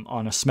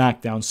on a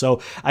SmackDown.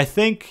 So I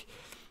think,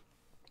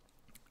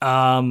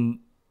 I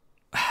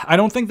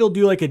don't think they'll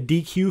do like a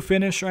DQ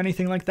finish or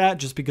anything like that,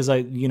 just because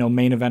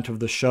main event of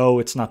the show,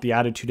 it's not the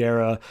Attitude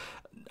Era.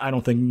 I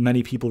don't think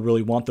many people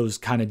really want those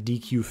kind of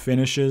DQ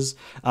finishes,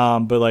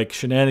 but like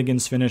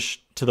shenanigans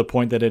finish to the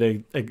point that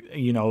it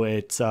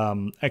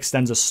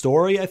extends a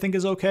story, I think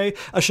is okay.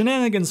 A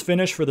shenanigans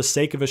finish for the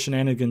sake of a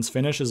shenanigans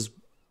finish is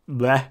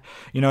bleh,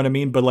 you know what I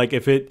mean? But like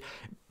if it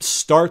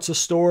starts a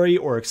story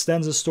or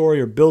extends a story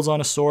or builds on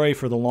a story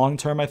for the long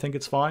term, I think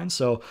it's fine.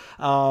 So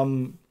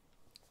I'll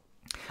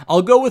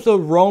go with a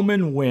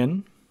Roman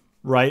win,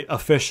 right,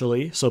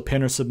 officially, so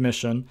pin or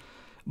submission.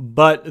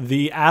 But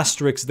the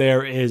asterisk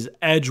there is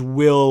Edge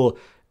will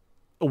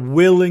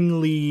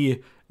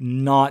willingly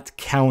not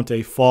count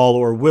a fall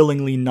or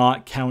willingly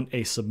not count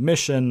a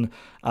submission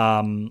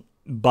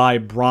by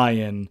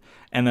Bryan.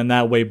 And then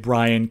that way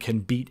Bryan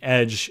can beat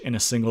Edge in a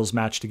singles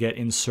match to get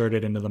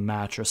inserted into the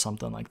match or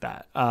something like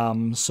that.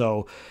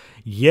 So,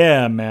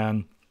 yeah,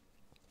 man.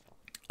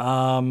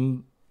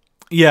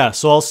 Yeah,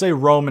 so I'll say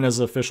Roman as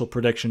an official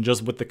prediction,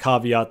 just with the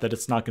caveat that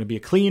it's not going to be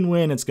a clean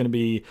win. It's going to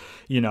be,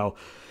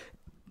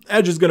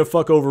 Edge is going to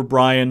fuck over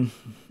Bryan,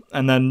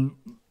 and then,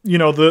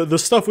 the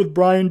stuff with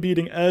Bryan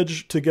beating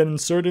Edge to get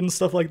inserted and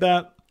stuff like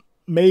that,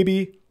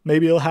 maybe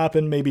it'll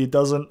happen, maybe it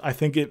doesn't. I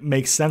think it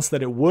makes sense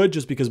that it would,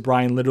 just because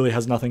Bryan literally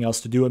has nothing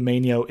else to do at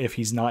Mania if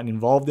he's not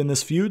involved in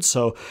this feud,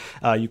 so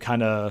you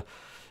kind of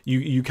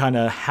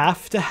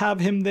have to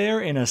have him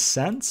there in a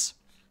sense.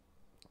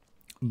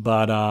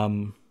 But,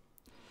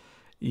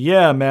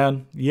 yeah,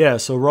 man. Yeah,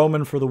 so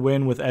Roman for the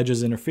win with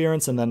Edge's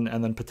interference, and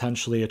then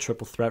potentially a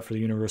triple threat for the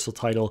Universal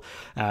title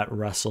at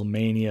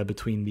WrestleMania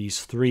between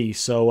these three.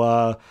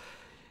 So,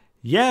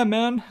 yeah,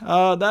 man,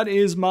 that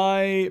is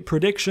my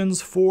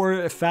predictions for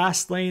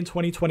Fastlane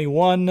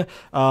 2021.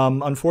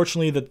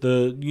 Unfortunately,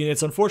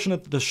 it's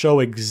unfortunate that the show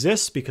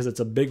exists because it's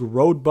a big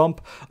road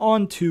bump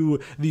onto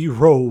the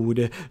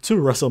road to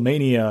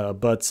WrestleMania,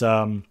 but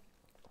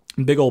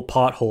big old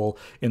pothole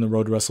in the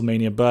road to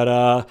WrestleMania.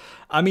 But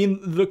I mean,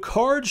 the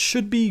card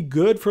should be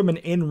good from an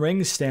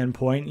in-ring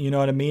standpoint, you know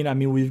what I mean? I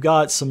mean, we've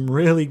got some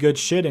really good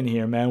shit in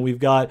here, man. We've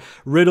got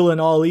Riddle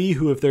and Ali,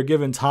 who, if they're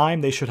given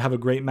time, they should have a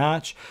great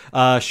match.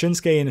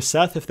 Shinsuke and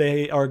Seth, if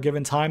they are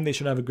given time, they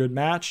should have a good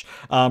match.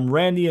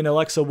 Randy and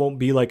Alexa won't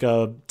be like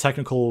a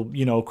technical,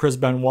 Chris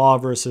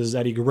Benoit versus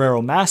Eddie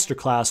Guerrero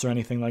masterclass or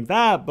anything like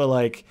that, but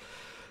like,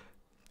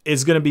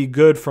 it's going to be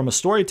good from a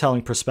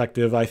storytelling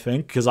perspective, I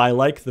think, because I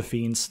like the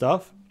Fiend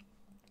stuff.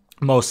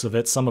 Most of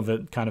it. Some of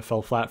it kind of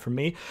fell flat for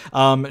me.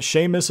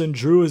 Sheamus and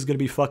Drew is going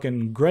to be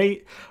fucking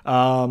great.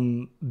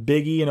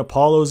 Big E and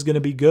Apollo is going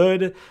to be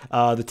good.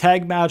 The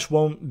tag match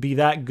won't be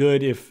that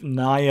good if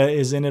Nia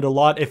is in it a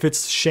lot. If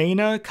it's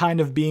Shayna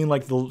kind of being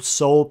like the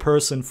sole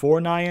person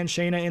for Nia and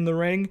Shayna in the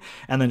ring,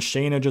 and then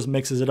Shayna just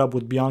mixes it up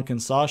with Bianca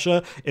and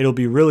Sasha, it'll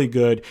be really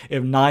good.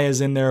 If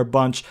Nia's in there a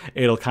bunch,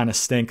 it'll kind of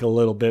stink a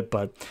little bit,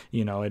 but,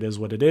 it is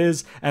what it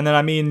is. And then,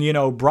 I mean,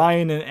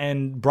 Bryan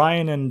and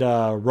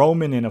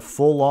Roman in a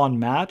full-on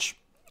match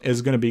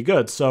is going to be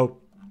good. So,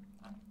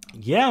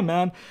 Yeah,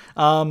 man.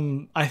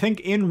 I think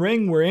in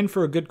ring we're in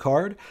for a good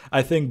card.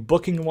 I think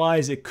booking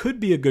wise it could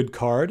be a good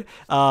card.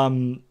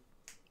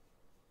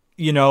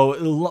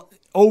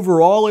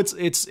 Overall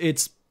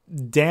it's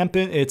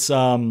dampened, it's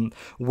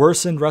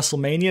worsened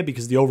WrestleMania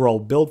because the overall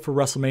build for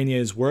WrestleMania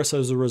is worse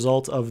as a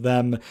result of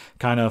them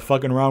kind of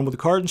fucking around with the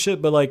card and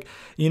shit. But like,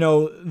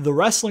 the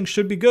wrestling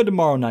should be good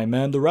tomorrow night,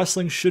 man. The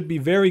wrestling should be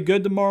very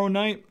good tomorrow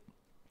night.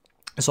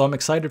 So I'm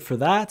excited for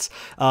that.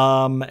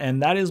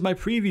 And that is my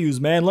previews,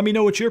 man. Let me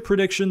know what your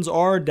predictions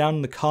are down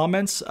in the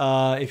comments.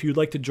 If you'd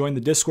like to join the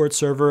Discord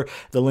server,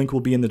 the link will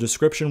be in the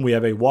description. We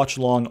have a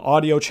watch-along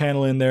audio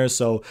channel in there,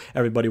 so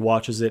everybody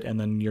watches it, and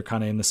then you're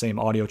kind of in the same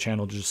audio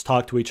channel to just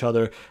talk to each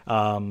other.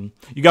 You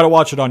got to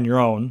watch it on your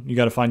own. You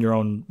got to find your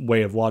own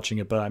way of watching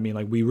it, but I mean,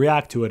 like, we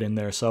react to it in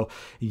there. So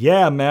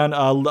yeah, man.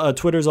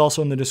 Twitter's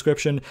also in the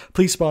description.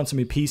 Please sponsor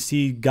me,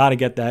 PC. Got to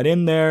get that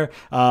in there.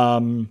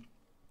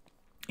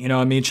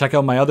 Check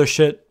out my other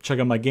shit. Check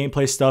out my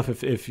gameplay stuff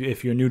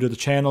if you're new to the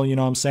channel, you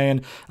know what I'm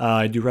saying?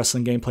 I do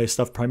wrestling gameplay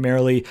stuff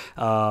primarily,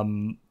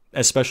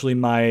 especially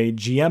my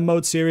GM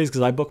mode series,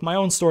 because I book my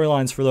own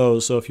storylines for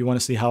those. So if you want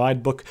to see how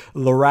I'd book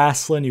the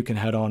wrestling, you can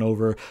head on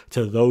over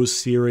to those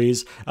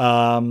series.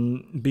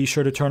 Be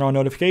sure to turn on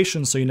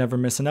notifications so you never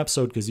miss an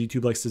episode, because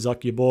YouTube likes to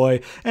zuck your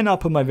boy. And I'll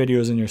put my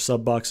videos in your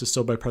sub boxes,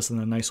 so by pressing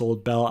the nice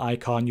old bell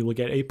icon, you will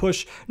get a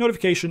push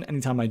notification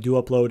anytime I do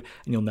upload,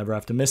 and you'll never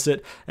have to miss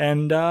it.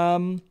 And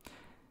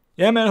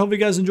yeah, man, I hope you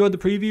guys enjoyed the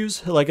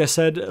previews. Like I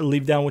said,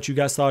 leave down what you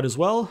guys thought as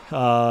well.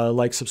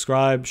 Like,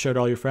 subscribe, share to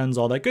all your friends,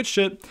 all that good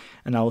shit.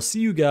 And I will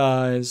see you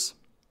guys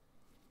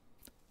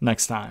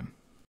next time.